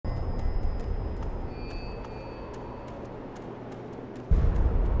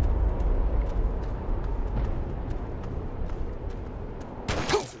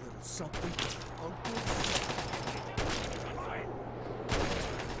something.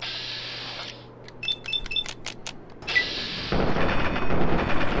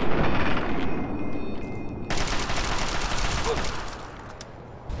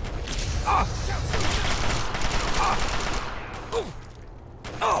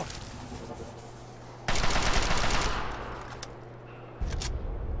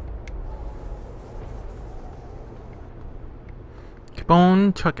 Keep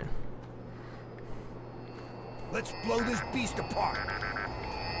on trucking. Let's blow this beast apart.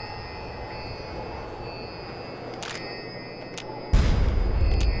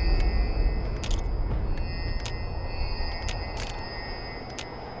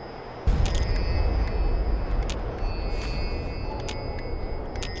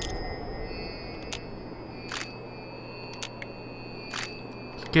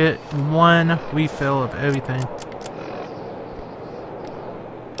 Get one refill of everything.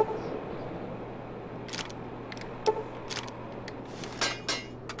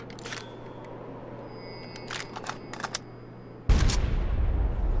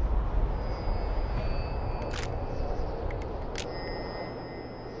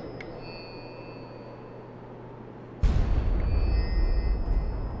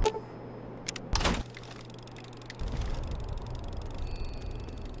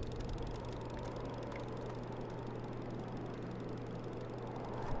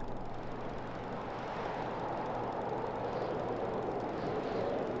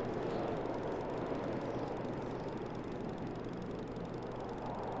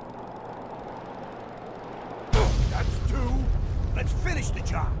 Let's finish the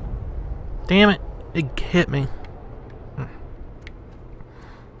job. Damn it, it hit me.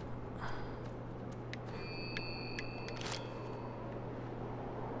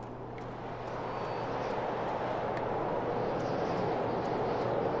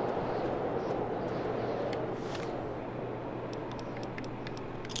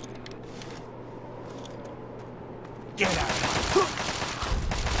 Get out of here.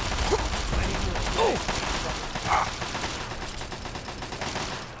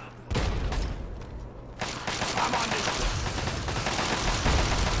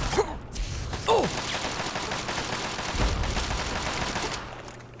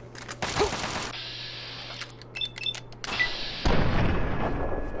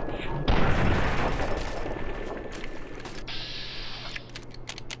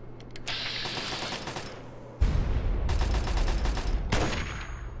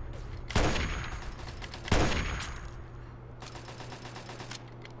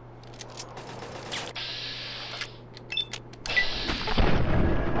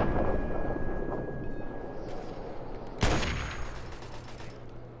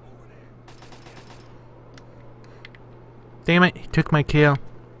 Damn it, he took my kill.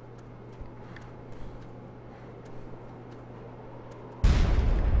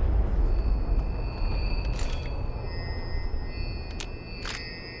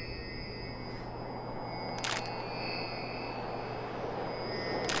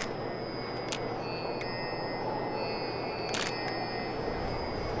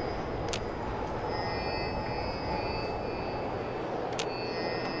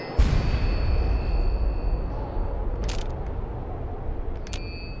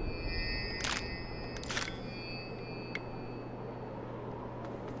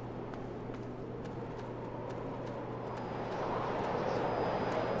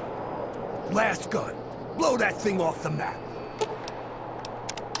 Last gun. Blow that thing off the map.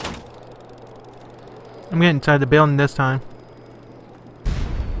 I'm getting inside the building this time.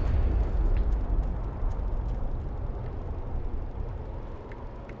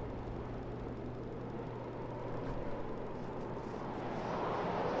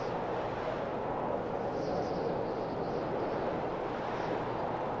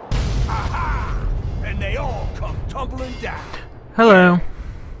 Aha! And they all come tumbling down. Hello.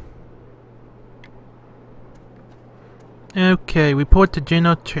 Okay, report to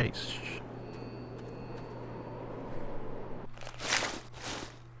General Chase.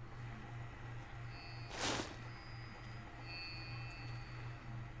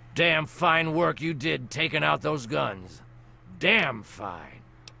 Damn fine work you did taking out those guns. Damn fine.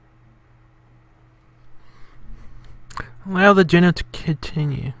 Allow the General to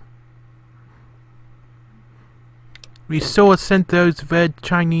continue. We saw sent those red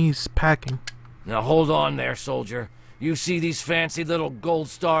Chinese packing. Now hold on there, soldier. You see these fancy little gold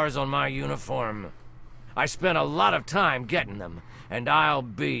stars on my uniform? I spent a lot of time getting them, and I'll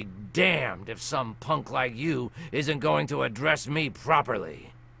be damned if some punk like you isn't going to address me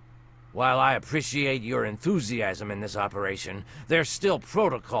properly. While I appreciate your enthusiasm in this operation, there's still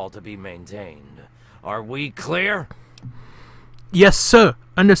protocol to be maintained. Are we clear? Yes, sir.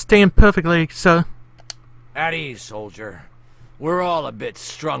 Understand perfectly, sir. At ease, soldier. We're all a bit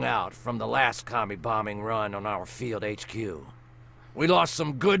strung out from the last commie bombing run on our field HQ. We lost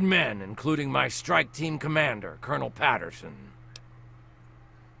some good men, including my strike team commander, Colonel Patterson.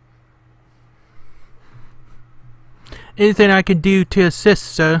 Anything I can do to assist,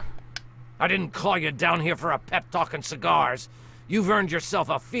 sir? I didn't call you down here for a pep talk and cigars. You've earned yourself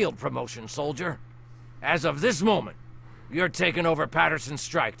a field promotion, soldier. As of this moment, you're taking over Patterson's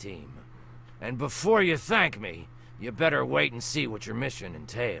strike team. And before you thank me, you better wait and see what your mission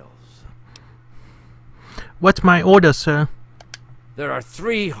entails. What's my order, sir? There are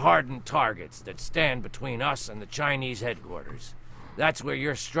 3 hardened targets that stand between us and the Chinese headquarters. That's where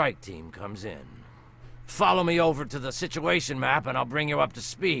your strike team comes in. Follow me over to the situation map and I'll bring you up to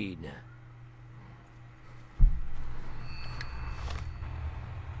speed.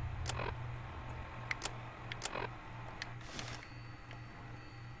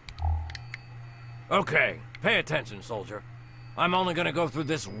 Okay, pay attention, soldier. I'm only gonna go through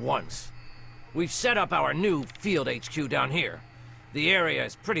this once. We've set up our new field HQ down here. The area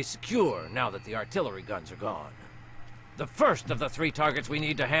is pretty secure now that the artillery guns are gone. The first of the 3 targets we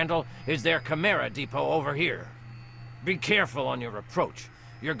need to handle is their Chimera depot over here. Be careful on your approach.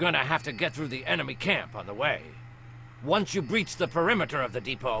 You're gonna have to get through the enemy camp on the way. Once you breach the perimeter of the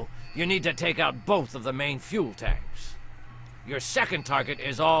depot, you need to take out both of the main fuel tanks. Your second target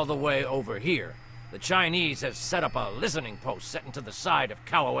is all the way over here. The Chinese have set up a listening post set into the side of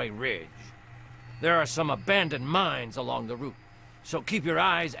Callaway Ridge. There are some abandoned mines along the route, so keep your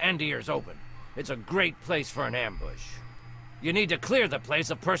eyes and ears open. It's a great place for an ambush. You need to clear the place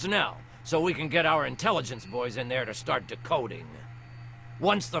of personnel, so we can get our intelligence boys in there to start decoding.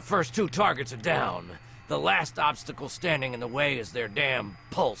 Once the first 2 targets are down, the last obstacle standing in the way is their damn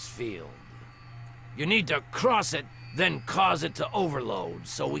pulse field. You need to cross it, then cause it to overload,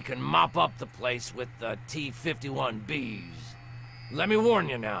 so we can mop up the place with the T-51Bs. Let me warn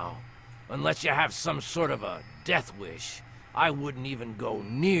you now, unless you have some sort of a death wish, I wouldn't even go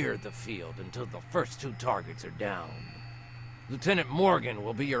near the field until the first 2 targets are down. Lieutenant Morgan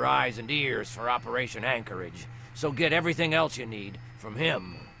will be your eyes and ears for Operation Anchorage, so get everything else you need from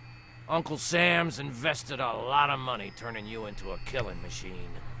him. Uncle Sam's invested a lot of money turning you into a killing machine.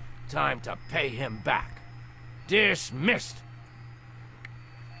 Time to pay him back. Dismissed!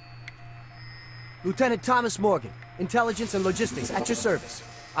 Lieutenant Thomas Morgan, Intelligence and Logistics at your service.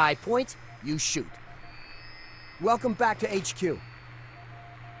 I point, you shoot. Welcome back to HQ.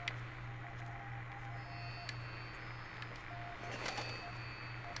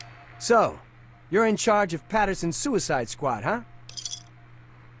 So, you're in charge of Patterson's suicide squad, huh?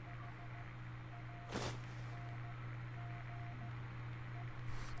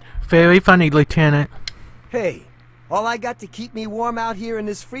 Very funny, Lieutenant. Hey, all I got to keep me warm out here in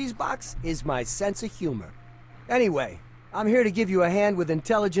this freeze box is my sense of humor. Anyway, I'm here to give you a hand with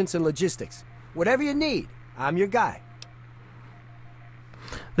intelligence and logistics. Whatever you need, I'm your guy.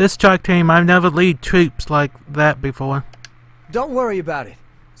 This strike team, I've never lead troops like that before. Don't worry about it.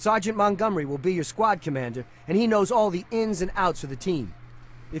 Sergeant Montgomery will be your squad commander, and he knows all the ins and outs of the team.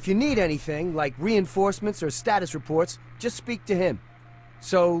 If you need anything, like reinforcements or status reports, just speak to him.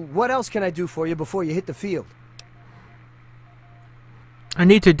 So, what else can I do for you before you hit the field? I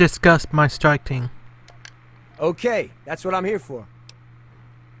need to discuss my strike team. Okay, that's what I'm here for.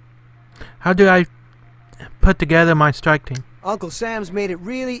 How do I put together my strike team? Uncle Sam's made it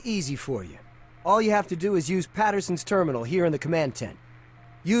really easy for you. All you have to do is use Patterson's terminal here in the command tent.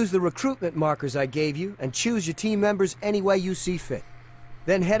 Use the recruitment markers I gave you and choose your team members any way you see fit.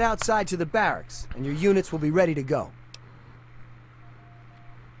 Then head outside to the barracks and your units will be ready to go.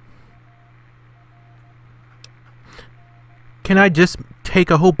 Can I just take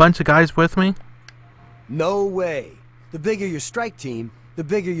a whole bunch of guys with me? No way. The bigger your strike team, the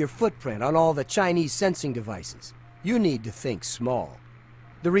bigger your footprint on all the Chinese sensing devices. You need to think small.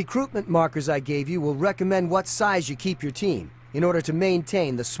 The recruitment markers I gave you will recommend what size you keep your team in order to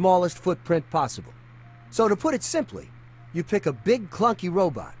maintain the smallest footprint possible. So to put it simply, you pick a big clunky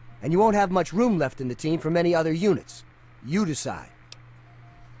robot and you won't have much room left in the team for many other units. You decide.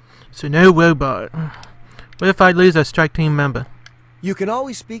 So no robot. What if I lose a strike team member? You can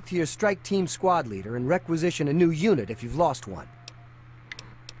always speak to your strike team squad leader and requisition a new unit if you've lost one.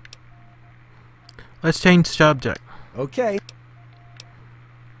 Let's change subject. Okay.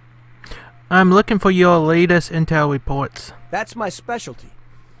 I'm looking for your latest intel reports. That's my specialty.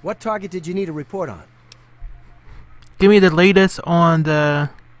 What target did you need a report on? Give me the latest on the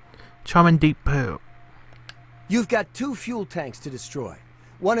Charming Depot. You've got 2 fuel tanks to destroy.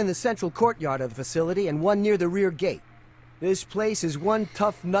 One in the central courtyard of the facility and one near the rear gate. This place is one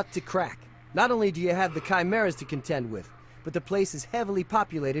tough nut to crack. Not only do you have the chimeras to contend with, but the place is heavily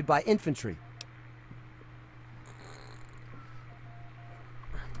populated by infantry.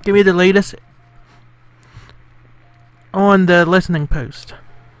 Give me the latest on the listening post.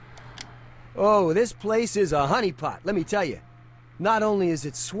 Oh, this place is a honeypot, let me tell you. Not only is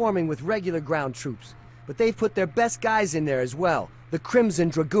it swarming with regular ground troops, but they've put their best guys in there as well, the Crimson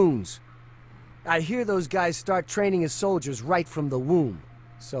Dragoons. I hear those guys start training as soldiers right from the womb,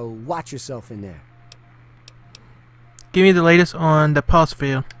 so watch yourself in there. Give me the latest on the pulse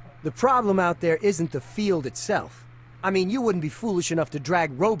field. The problem out there isn't the field itself. I mean, you wouldn't be foolish enough to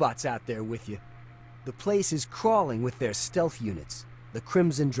drag robots out there with you. The place is crawling with their stealth units, the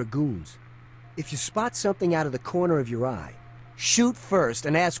Crimson Dragoons. If you spot something out of the corner of your eye, shoot first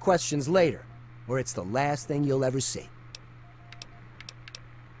and ask questions later, or it's the last thing you'll ever see.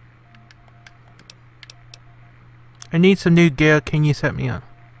 I need some new gear. Can you set me up?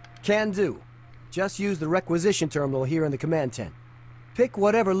 Can do. Just use the requisition terminal here in the command tent. Pick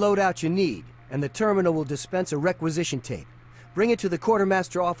whatever loadout you need, and the terminal will dispense a requisition tape. Bring it to the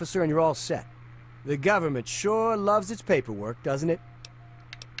quartermaster officer and you're all set. The government sure loves its paperwork, doesn't it?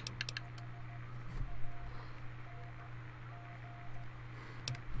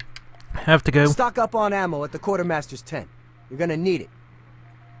 Have to go. Stock up on ammo at the quartermaster's tent. You're gonna need it.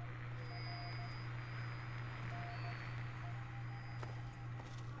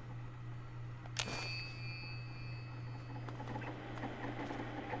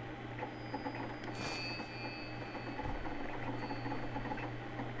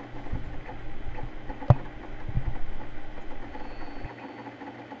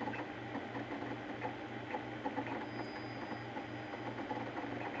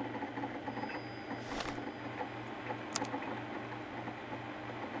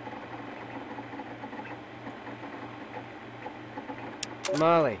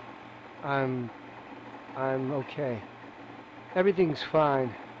 Molly, I'm okay. Everything's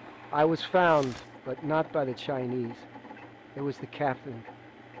fine. I was found, but not by the Chinese. It was the captain.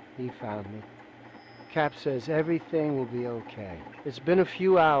 He found me. Cap says everything will be okay. It's been a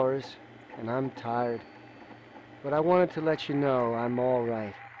few hours, and I'm tired. But I wanted to let you know I'm all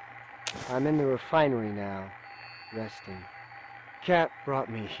right. I'm in the refinery now, resting. Cap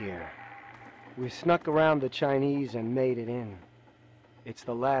brought me here. We snuck around the Chinese and made it in. It's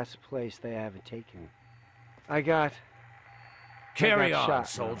the last place they haven't taken. I got Carry on, shot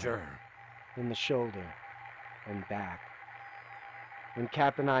soldier. in the shoulder and back when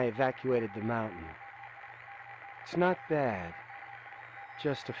Cap and I evacuated the mountain. It's not bad.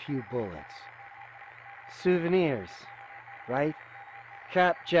 Just a few bullets. Souvenirs, right?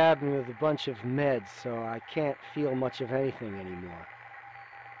 Cap jabbed me with a bunch of meds, so I can't feel much of anything anymore.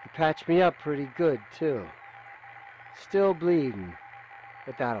 He patched me up pretty good, too. Still bleeding,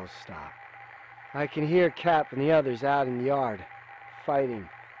 but that'll stop. I can hear Cap and the others out in the yard, fighting.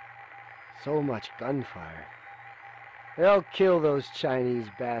 So much gunfire. They'll kill those Chinese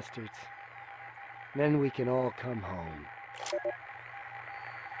bastards. Then we can all come home.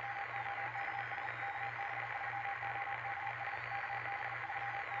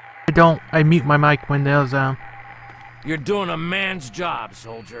 I mute my mic when there's You're doing a man's job,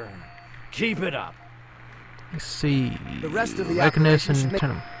 soldier. Keep it up. let's see. The rest of the recognition operation should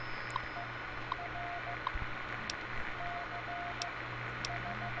kind of.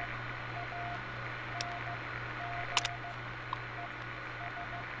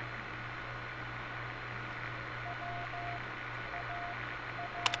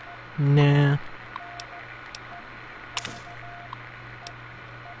 Nah.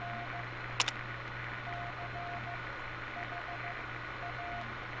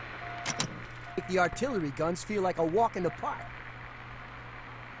 Make the artillery guns feel like a walk in the park.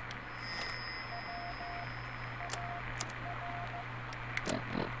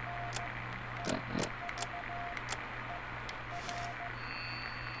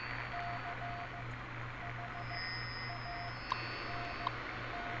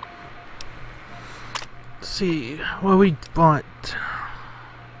 Let's see what we want.